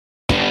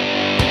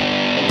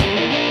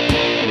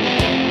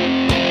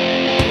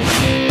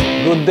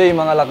Good day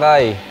mga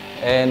Lakay,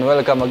 and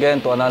welcome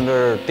again to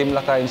another Team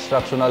Lakay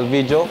instructional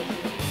video.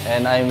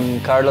 And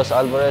I'm Carlos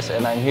Alvarez,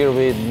 and I'm here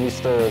with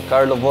Mr.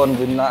 Carlo Von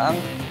Binnaang,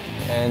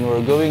 and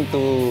we're going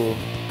to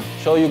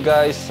show you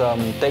guys some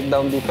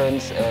takedown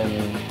defense and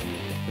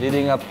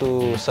leading up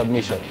to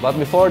submission. But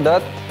before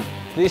that,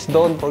 please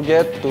don't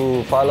forget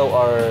to follow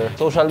our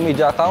social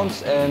media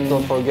accounts and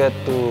don't forget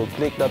to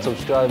click that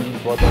subscribe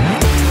button.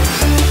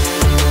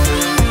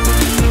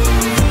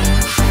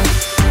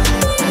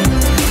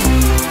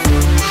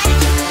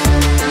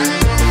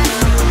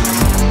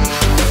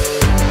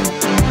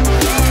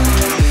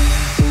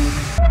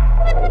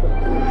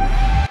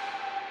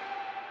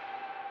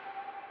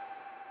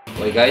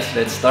 Okay guys,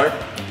 let's start.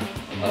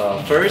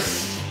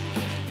 First,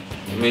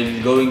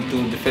 we're going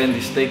to defend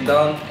this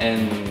takedown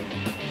and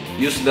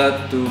use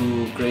that to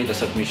create a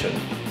submission.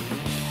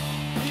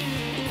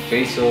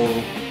 Okay, so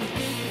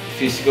if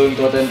he's going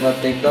to attempt that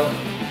takedown,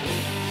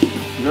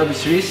 grab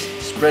his wrist,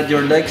 spread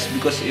your legs,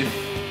 because if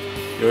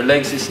your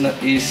legs is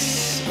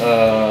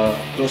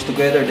close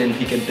together, then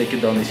he can take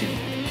you down easily.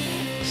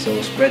 So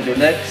spread your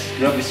legs,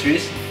 grab his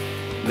wrist,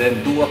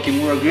 then do a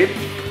Kimura grip,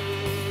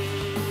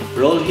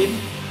 roll him,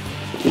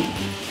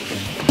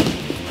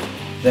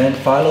 then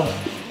follow,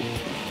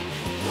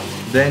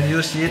 then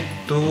use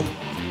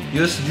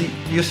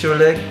your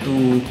leg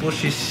to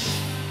push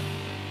his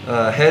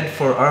head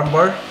for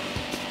armbar.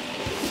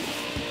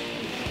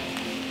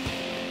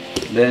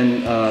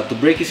 Then to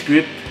break his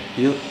grip,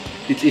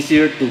 it's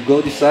easier to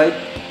go this side,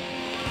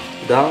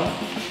 down,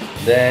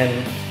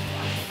 then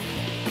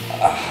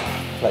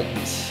like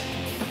this.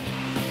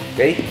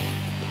 Okay,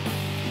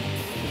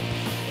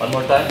 one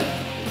more time.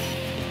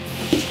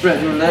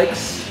 Spread your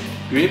legs,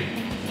 grip,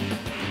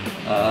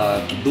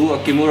 do a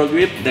Kimura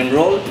grip, then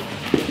roll,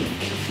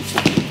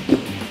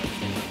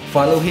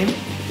 follow him,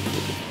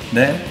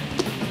 then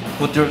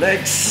put your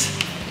legs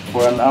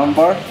for an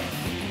armbar,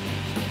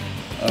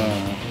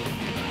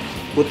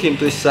 put him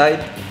to his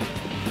side,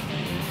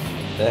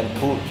 then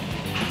pull.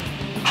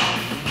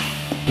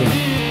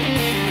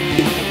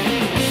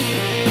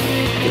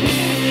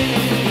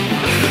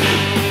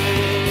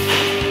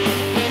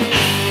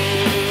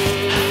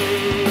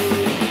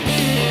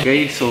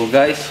 Okay, so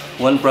guys,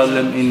 one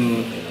problem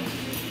in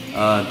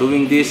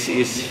doing this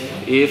is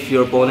if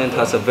your opponent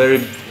has a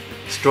very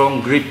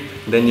strong grip,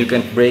 then you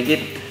can't break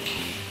it.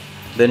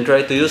 Then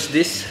try to use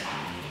this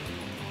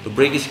to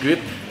break his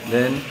grip,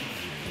 then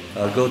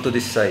go to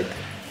this side.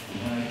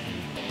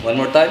 One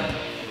more time.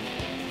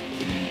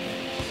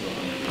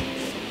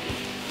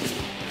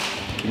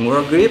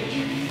 Kimura grip.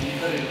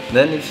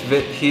 Then if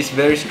he's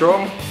very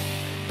strong,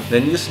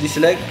 then use this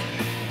leg,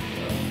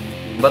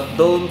 but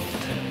don't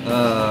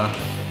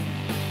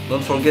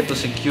forget to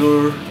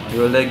secure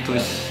your leg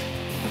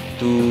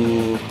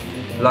to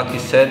lock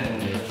his head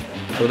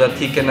so that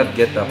he cannot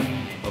get up.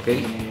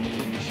 Okay,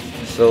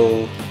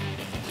 so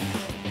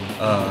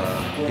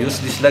use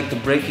this leg to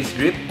break his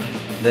grip,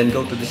 then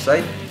go to the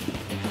side,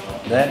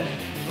 then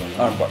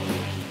armbar.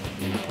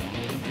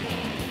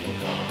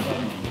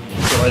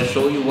 So I'll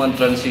show you one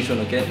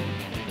transition again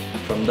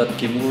from that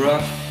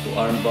Kimura to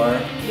armbar,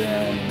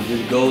 then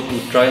we'll go to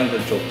triangle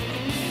choke.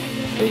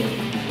 Okay,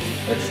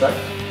 let's start.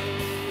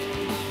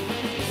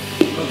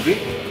 Grip,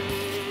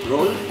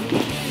 roll,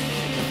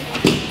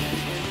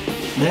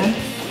 then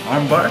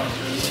armbar.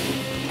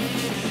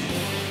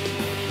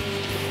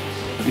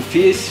 If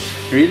he is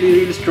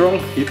really strong,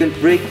 you can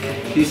break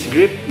his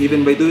grip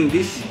even by doing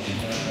this.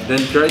 Then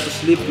try to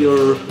slip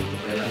your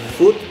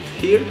foot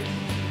here,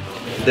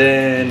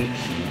 then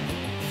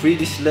free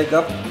this leg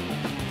up,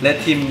 let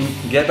him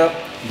get up,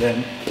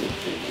 then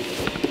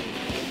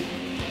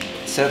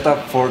set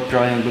up for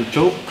triangle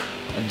choke,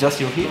 adjust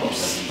your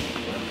hips,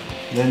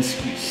 then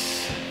squeeze.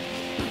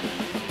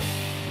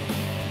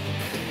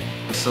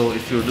 So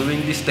if you're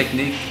doing this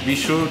technique, be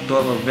sure to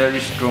have a very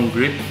strong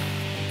grip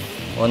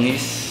on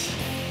his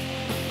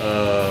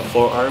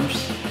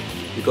forearms,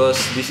 because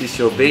this is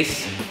your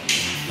base.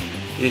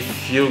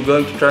 If you're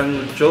going to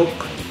triangle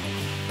choke,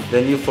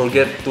 then you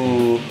forget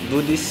to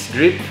do this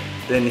grip,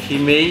 then he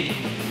may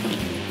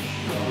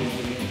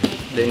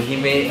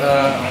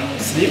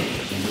slip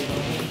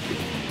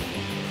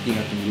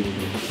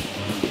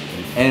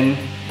and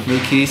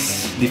make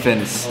his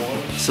defense.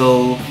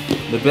 So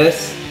the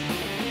best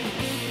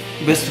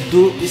to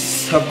do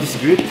is have this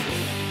grip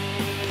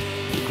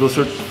close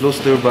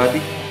to your body,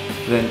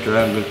 then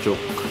triangle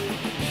choke.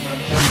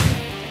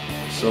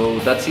 So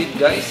that's it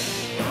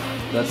guys.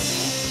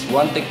 That's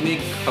one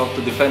technique how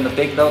to defend a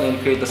takedown and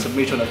create a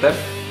submission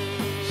attempt.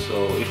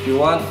 So if you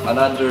want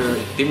another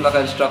Team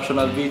Lakay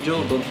instructional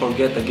video, don't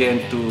forget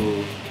again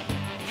to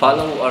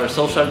follow our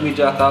social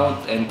media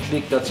account and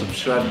click that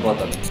subscribe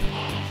button.